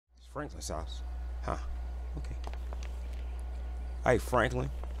Franklin's house. Huh. Okay. Hey, Franklin.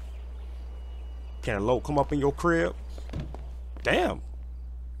 Can a load come up in your crib? Damn.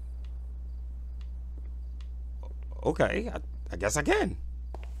 Okay, I guess I can.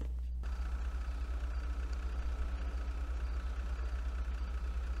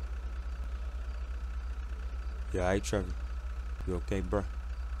 Yeah, hey, Trevor. You okay, bro?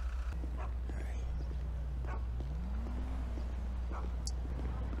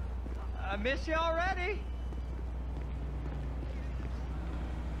 I miss you already.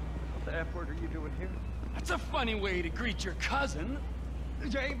 What the F word are you doing here? That's a funny way to greet your cousin.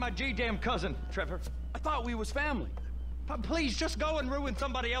 You ain't my G-damn cousin, Trevor. I thought we was family. Please, just go and ruin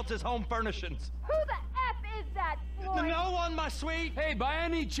somebody else's home furnishings. Who the F is that, Floyd? No one, my sweet. Hey, by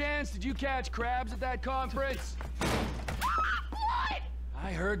any chance, did you catch crabs at that conference? Floyd!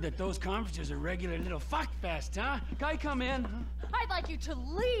 I heard that those conferences are regular little fuckfest, huh? Guy, come in. I'd like you to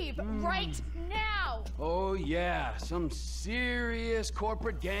leave right now. Oh, yeah, some serious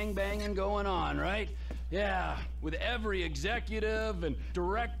corporate gangbanging going on, right? Yeah, with every executive and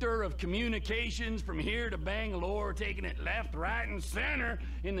director of communications from here to Bangalore taking it left, right, and center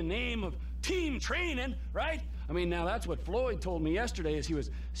in the name of team training, right? I mean, now that's what Floyd told me yesterday as he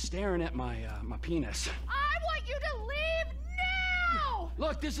was staring at my penis. I want you to leave now!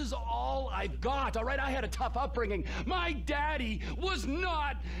 Look, this is all I've got, all right? I had a tough upbringing. My daddy was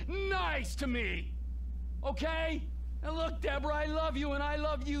not nice to me, okay? Now look, Deborah, I love you, and I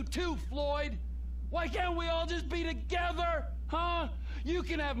love you too, Floyd. Why can't we all just be together, huh? You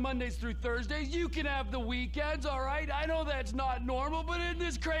can have Mondays through Thursdays, you can have the weekends, all right? I know that's not normal, but in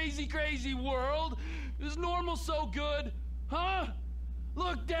this crazy, crazy world, is normal so good, huh?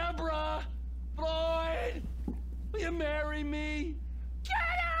 Look, Deborah, Floyd, will you marry me? Get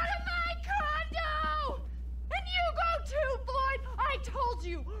out of my condo! And you go too, Floyd! I told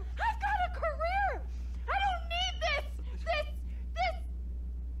you, I've got a career! I don't need this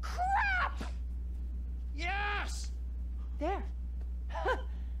crap! Yes! There.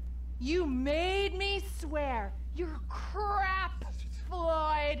 You made me swear. You're crap,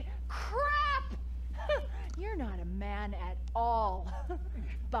 Floyd. Crap! You're not a man at all.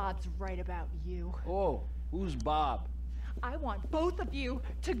 Bob's right about you. Oh, who's Bob? I want both of you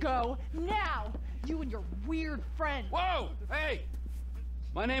to go now. You and your weird friend. Whoa! Hey!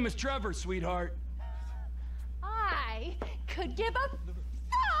 My name is Trevor, sweetheart. I could give a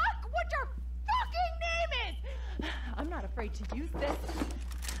fuck what your fucking name is! I'm not afraid to use this.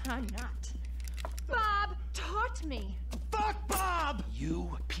 I'm not. Bob taught me. Fuck Bob!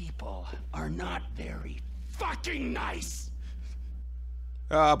 You people are not very fucking nice!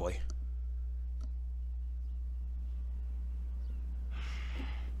 Oh, boy.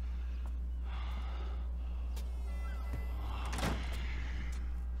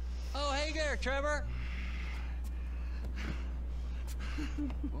 Oh, hey there, Trevor.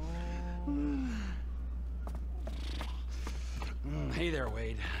 Hey there,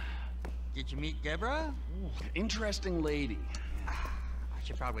 Wade. Did you meet Deborah? Interesting lady. I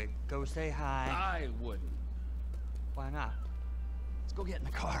should probably go say hi. I wouldn't. Why not? Let's go get in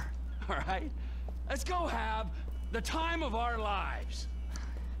the car, all right? Let's go have the time of our lives.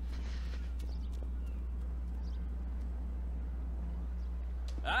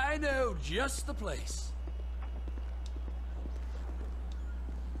 I know just the place.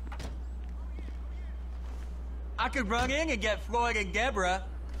 I could run in and get Floyd and Deborah.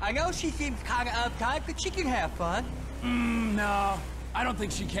 I know she seems kind of uptight, but she can have fun. No, I don't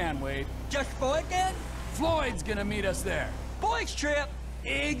think she can, Wade. Just Floyd then? Floyd's gonna meet us there. Boys trip.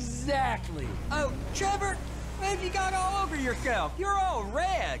 Exactly. Oh, Trevor, man, you got all over yourself. You're all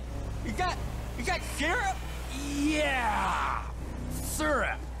red. You got syrup? Yeah!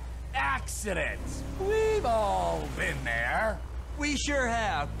 Syrup. Accidents. We've all been there. We sure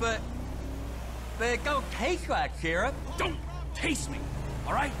have, but it don't taste like syrup. Don't taste me,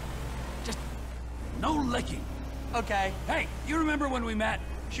 all right? Just no licking. Okay. Hey, you remember when we met?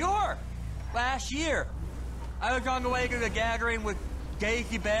 Sure. Last year, I was on the way to the gathering with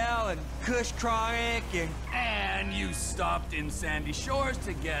Daisy Bell and Kush Chronic And you stopped in Sandy Shores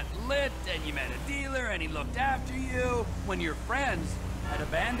to get lit, and you met a dealer, and he looked after you when your friends had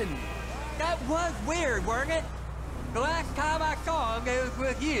abandoned you. That was weird, weren't it? The last time I saw him, it was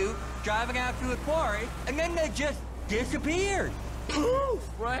with you, driving out to the quarry, and then they just disappeared. Poof,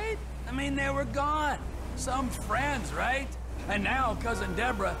 right? I mean, they were gone. Some friends, right? And now Cousin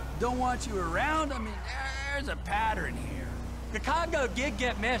Deborah don't want you around. I mean, there's a pattern here. The condo did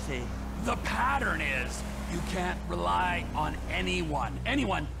get messy. The pattern is you can't rely on anyone.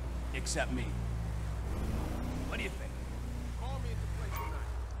 Anyone except me. What do you think?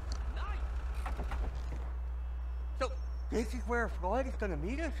 This is where Floyd is gonna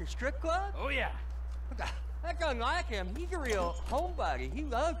meet us, a strip club? Oh, yeah. That's unlike him. He's a real homebody. He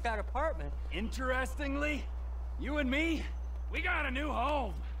loves that apartment. Interestingly, you and me, we got a new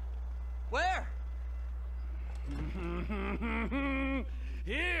home. Where?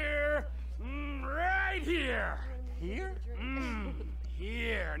 Here. Right here. Here?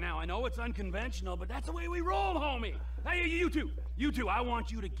 Here. Now, I know it's unconventional, but that's the way we roll, homie. Hey, you two, I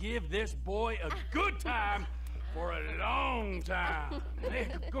want you to give this boy a good time for a long time. Hey,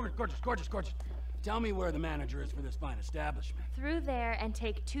 gorgeous. Tell me where the manager is for this fine establishment. Through there and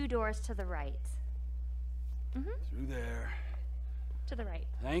take 2 doors to the right. Through there. To the right.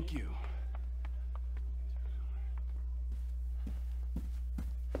 Thank you.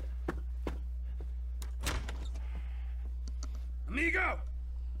 Amigo!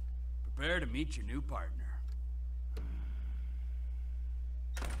 Prepare to meet your new partner.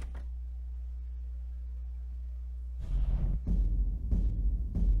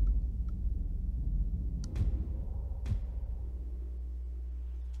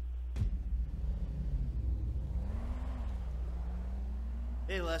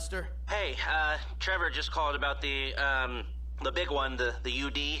 Hey, Lester. Hey, Trevor just called about the big one, the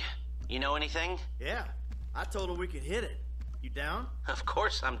UD. You know anything? Yeah, I told him we could hit it. You down? Of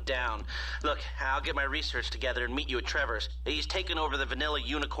course I'm down. Look, I'll get my research together and meet you at Trevor's. He's taking over the Vanilla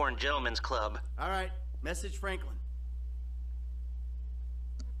Unicorn Gentlemen's Club. All right, message Franklin.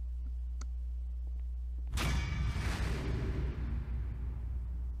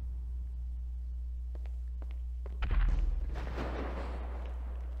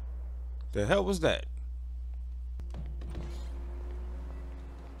 The hell was that?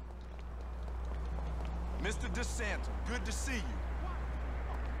 Mr. DeSanta, good to see you.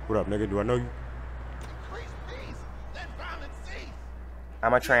 What up, nigga? Do I know you?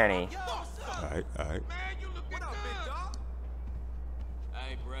 I'm a tranny. Alright. What up, big dog?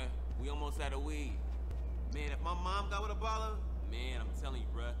 Hey, bruh, we almost out of weed. Man, if my mom got with a baller, man, I'm telling you,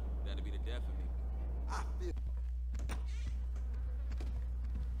 bruh, that'd be the death of me. I feel...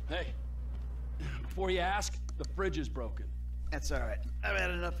 Hey, before you ask, the fridge is broken. That's all right. I've had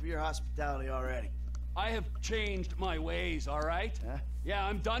enough of your hospitality already. I have changed my ways, all right? Huh? Yeah,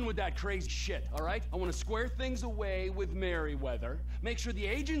 I'm done with that crazy shit, all right? I want to square things away with Merryweather, make sure the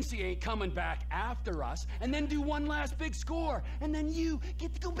agency ain't coming back after us, and then do one last big score, and then you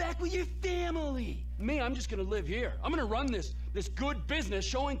get to go back with your family. Me, I'm just gonna live here. I'm gonna run this good business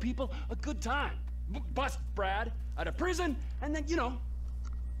showing people a good time. Bust Brad out of prison, and then, you know,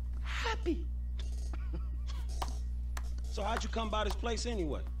 happy. So how'd you come by this place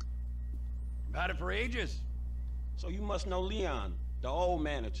anyway? I've had it for ages. So you must know Leon, the old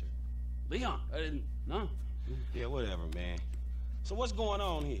manager. Leon? I didn't know. Yeah, whatever, man. So what's going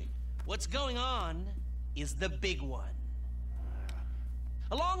on here? What's going on is the big one.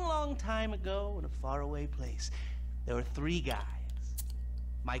 A long time ago in a faraway place, there were 3 guys.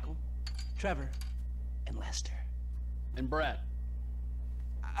 Michael, Trevor, and Lester. And Brad.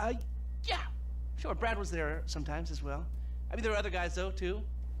 Yeah. Sure, Brad was there sometimes as well. I mean, there were other guys, though, too.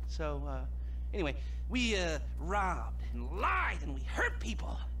 So, anyway, we, robbed and lied and we hurt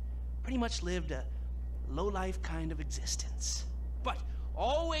people. Pretty much lived a low-life kind of existence. But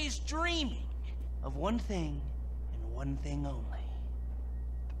always dreaming of one thing and one thing only.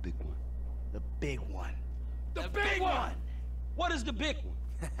 The big one. The big one. The big one! What is the big one?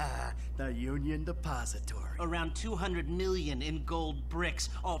 The Union Depository. Around 200 million in gold bricks,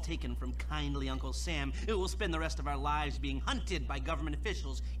 all taken from kindly Uncle Sam, who will spend the rest of our lives being hunted by government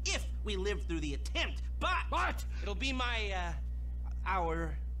officials if we live through the attempt. But it'll be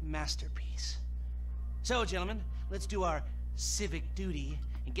our masterpiece. So, gentlemen, let's do our civic duty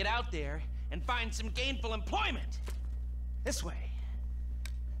and get out there and find some gainful employment. This way.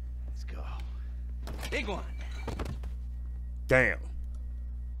 Let's go. Big one. Damn.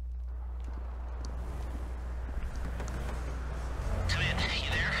 Come in. You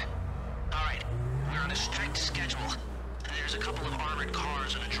there? All right. We're on a strict schedule. There's a couple of armored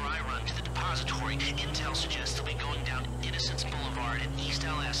cars on a dry run to the depository. Intel suggests they'll be going down Innocence Boulevard in East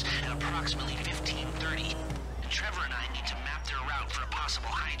LS at approximately 15:30. Trevor and I need to map their route for a possible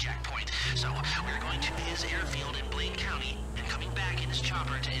hijack point. So we're going to his airfield in Blaine County and coming back in his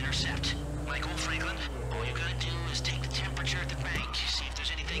chopper to intercept. Michael, Franklin, all you gotta do is take the temperature at the bank, see if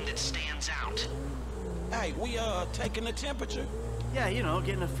there's anything that stands out. Hey, we taking the temperature? Yeah, you know,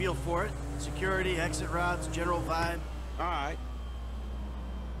 getting a feel for it. Security, exit routes, general vibe. All right.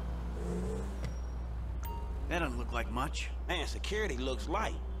 That doesn't look like much. Man, security looks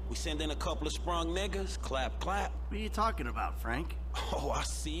light. We send in a couple of sprung niggas, clap, clap. What are you talking about, Frank? Oh, I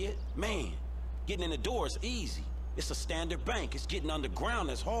see it. Man, getting in the door is easy. It's a standard bank. It's getting underground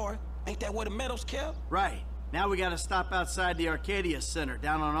that's hard. Ain't that where the metal's kept? Right. Now we gotta stop outside the Arcadia Center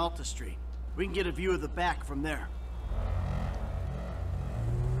down on Alta Street. We can get a view of the back from there.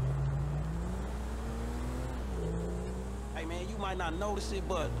 Hey man, you might not notice it,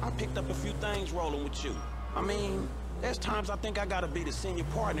 but I picked up a few things rolling with you. I mean, there's times I think I gotta be the senior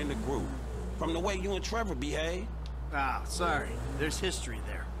partner in the group. From the way you and Trevor behave. Ah, sorry. There's history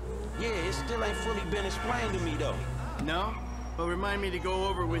there. Yeah, it still ain't fully been explained to me though. No? Well, remind me to go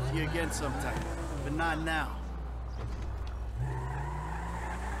over with you again sometime. But not now.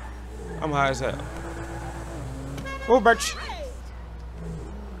 I'm high as hell. Oh, bitch.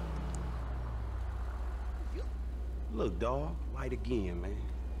 Look, dawg, light again, man.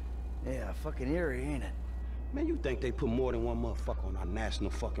 Yeah, fucking eerie, ain't it? Man, you think they put more than one motherfucker on our national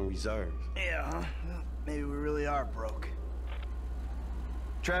fucking reserves? Yeah, huh? Well, maybe we really are broke.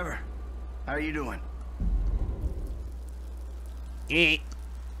 Trevor, how are you doing?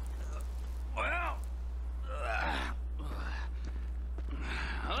 Well,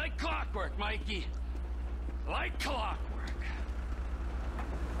 like clockwork, Mikey. Like clockwork.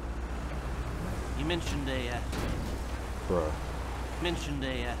 You mentioned a, Bruh.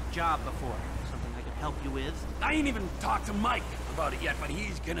 job before. Something I could help you with? I ain't even talked to Mike about it yet, but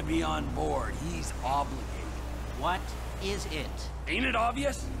he's gonna be on board. He's obligated. What is it? Ain't it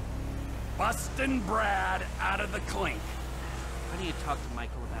obvious? Bustin' Brad out of the clink. How do you talk to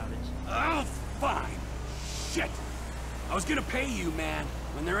Michael about it? Oh, fine. Shit. I was gonna pay you, man.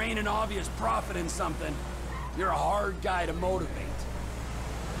 When there ain't an obvious profit in something, you're a hard guy to motivate.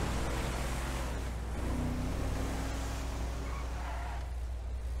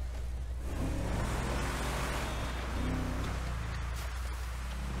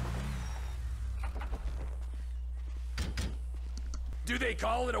 Do they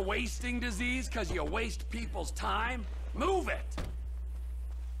call it a wasting disease because you waste people's time? Move it!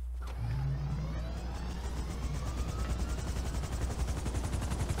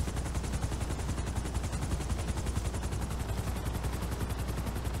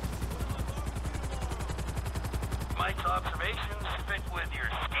 Mike's observations fit with your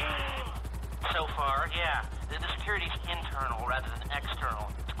scheme? So far, yeah. The security's internal rather than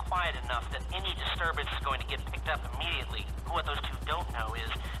external. It's quiet enough that any disturbance is going to get picked up immediately. What those two don't know is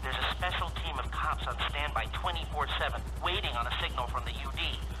there's a special team of cops on standby 24/7, waiting on a signal from the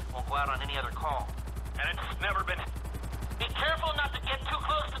UD. Won't go out on any other call. And it's never been... Be careful not to get too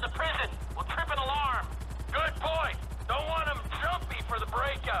close to the prison. We'll trip an alarm. Good point. Don't want them jumpy for the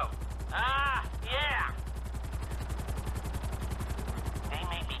breakout. Ah, yeah. They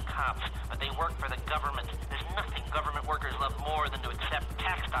may be cops, but they work for the government. There's nothing government workers love more than to accept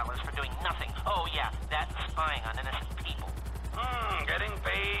tax dollars for doing nothing. Oh yeah, that's spying on innocent people. Getting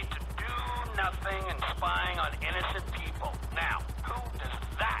paid to do nothing and spying on innocent people. Now, who does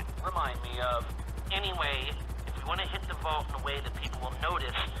that remind me of? Anyway, if we want to hit the vault in a way that people will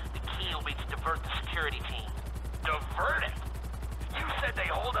notice, the key will be to divert the security team. Divert it? You said they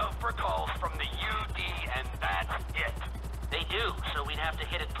hold out for calls from the UD and that's it. They do, so we'd have to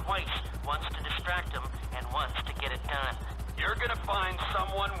hit it twice. Once to distract them, and once to get it done. You're gonna find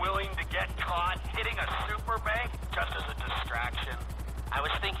someone willing to get caught hitting a super bank just as a distraction? I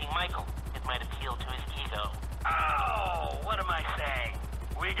was thinking Michael. It might appeal to his ego. Oh, what am I saying?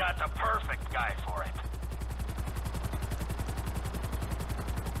 We got the perfect guy for it.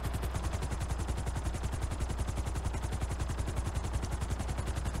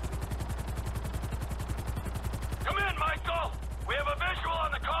 Come in, Michael! We have a visual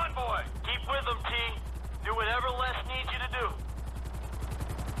on the convoy! Keep with them, T. Do whatever Les needs you to do.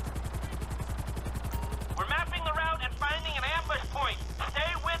 We're mapping the route and finding an ambush point.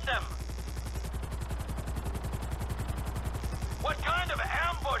 Stay with them. What kind of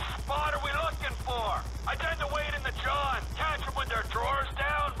ambush spot are we looking for? I tend to wait in the John, catch them with their drawers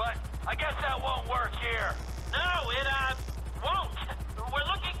down, but I guess that won't work here. No, it, won't. We're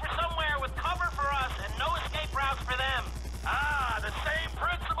looking for somewhere with cover for us and no escape routes for them. Ah, the same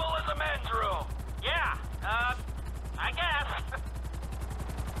principle as a men's room. Yeah, I guess.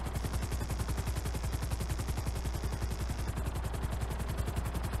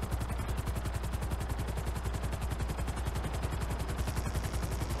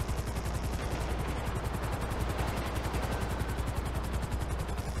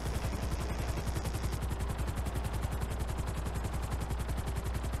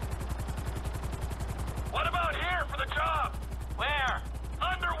 What about here for the job? Where?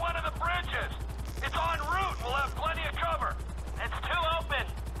 Under one of the bridges. It's en route. We'll have plenty of cover. It's too open.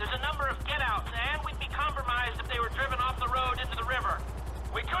 There's a number of get-outs, and we'd be compromised if they were driven off the road into the river.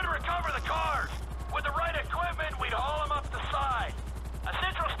 We could recover the cars. With the right equipment, we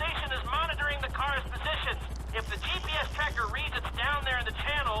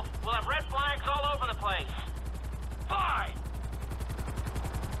tunnel, we'll have red flags all over the place. Fine!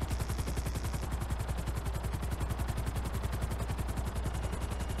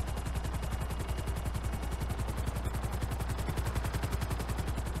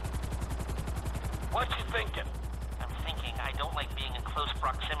 What you thinking? I'm thinking I don't like being in close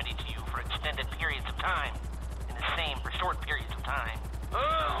proximity to you for extended periods of time. And the same for short periods of time.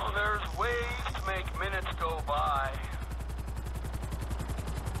 Oh, there's ways to make minutes go by.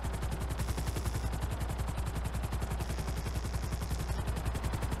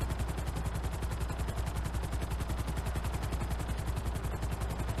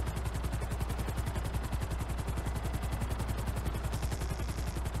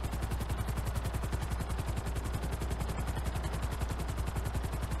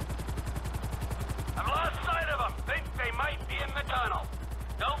 I've lost sight of them. Think they might be in the tunnel.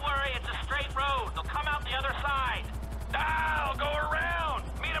 Don't worry, it's a straight road. They'll come out the other side. I'll go around.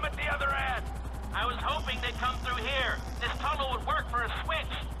 Meet them at the other end. I was hoping they'd come through here. This tunnel would work for a switch.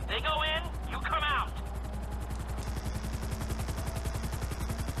 They go in, you come out.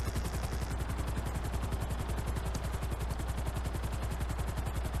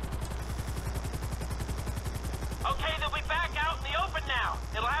 Okay, they'll be back out in the open now.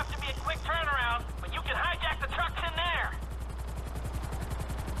 It'll have to be a quick turnaround, but you can hijack the trucks in there.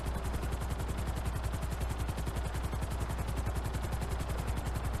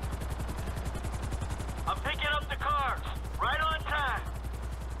 I'm picking up the cars. Right on time.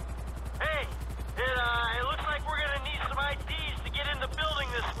 Hey, it looks like we're gonna need some IDs to get in the building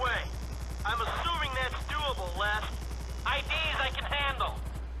this way. I'm assuming that's doable, Les. IDs I can handle.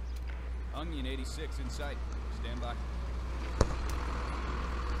 Onion 86 in sight. Stand by.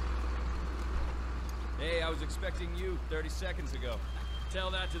 Hey, I was expecting you 30 seconds ago. Tell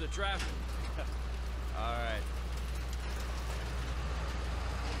that to the traffic. All right.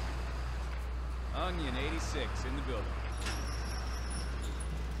 Onion 86 in the building.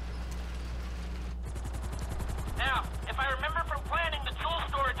 Now, if I remember from planning the jewel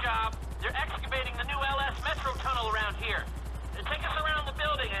store job, they're excavating the new LS Metro tunnel around here. Take us around the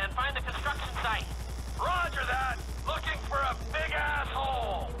building and find the construction site. Roger that. Looking for a big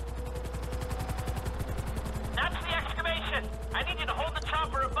asshole. That's the excavation. I need you to hold the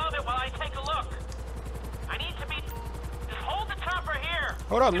chopper above it while I take a look. I need to be... Just hold the chopper here.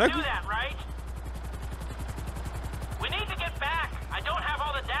 Hold up, you nigga. do that, right? We need to get back. I don't have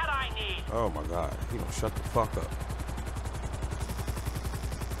all the data I need. Oh my God, he don't shut the fuck up.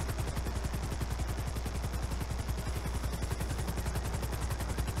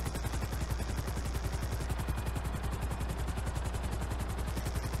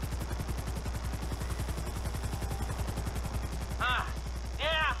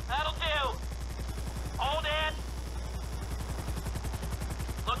 Yeah, that'll do. Hold it.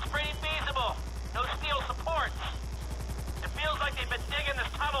 Looks pretty feasible. No steel supports. It feels like they've been digging this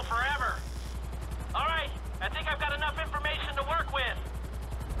tunnel forever. All right, I think I've got enough information to work with.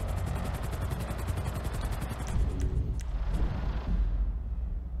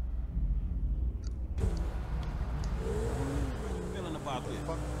 Feeling about this?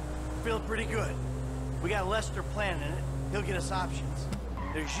 Feeling pretty good. We got Lester planning it. He'll get us options.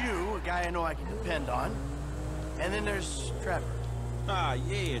 There's you, a guy I know I can depend on. And then there's Trevor. Ah,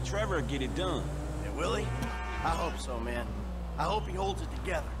 yeah, Trevor will get it done. Yeah, will he? I hope so, man. I hope he holds it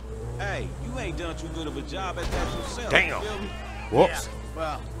together. Hey, you ain't done too good of a job at that yourself. Damn. You feel me? Whoops. Yeah,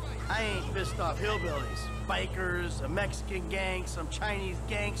 well, I ain't pissed off hillbillies. Bikers, a Mexican gang, some Chinese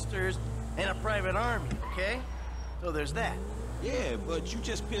gangsters, and a private army, okay? So there's that. Yeah, but you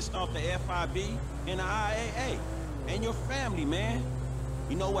just pissed off the FIB and the IAA. And your family, man.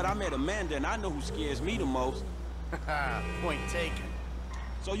 You know what? I met Amanda, and I know who scares me the most. Point taken.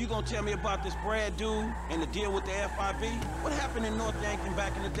 So you gonna tell me about this Brad dude and the deal with the FIB? What happened in North Yankton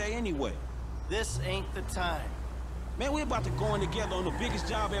back in the day anyway? This ain't the time. Man, we about to go in together on the biggest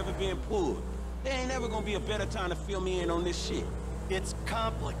job ever being pulled. There ain't ever gonna be a better time to fill me in on this shit. It's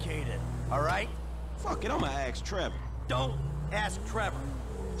complicated, all right? Fuck it, I'ma ask Trevor. Don't ask Trevor.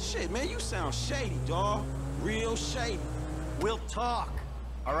 Shit, man, you sound shady, dawg. Real shady. We'll talk,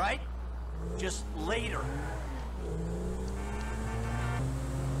 all right? Just later.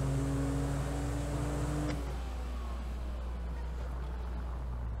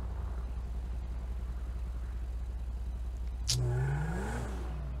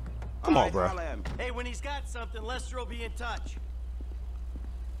 Come on, bro. Hey, when he's got something, Lester will be in touch.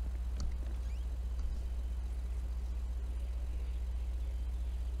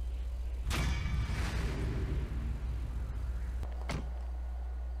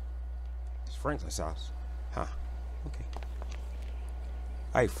 It's Franklin's house. Huh. Okay.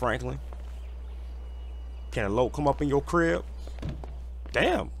 Hey, Franklin. Can a load come up in your crib?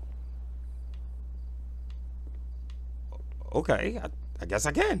 Damn. Okay, I guess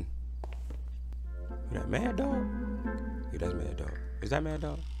I can. You that Mad Dog? Yeah, that's Mad Dog. Is that Mad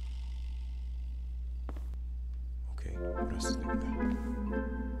Dog? Okay, what else is there?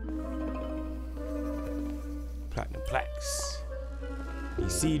 Platinum plaques.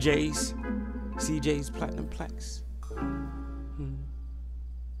 These CJ's platinum plaques.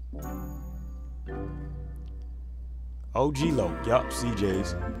 OG Low, yup,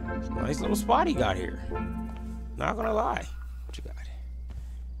 CJ's. Nice little spot he got here. Not gonna lie. What you got?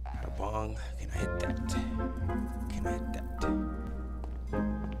 Got a bong. Can I hit that? Can I hit that?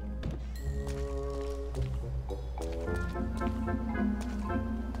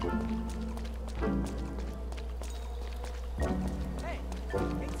 Hey,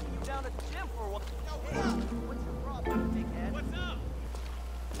 ain't seen you down at the gym for a while. What's your problem, dickhead? What's up?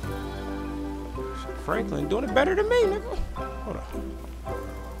 Franklin doing it better than me, nigga. Hold on.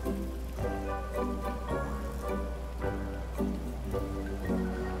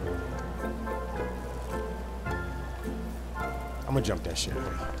 I'm gonna jump that shit. Hold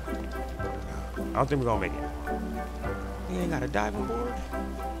on. I don't think we're gonna make it. You ain't got a diving board?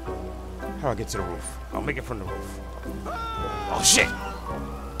 How do I get to the roof? I'll make it from the roof. Oh shit!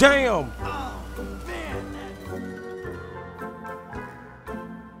 Damn!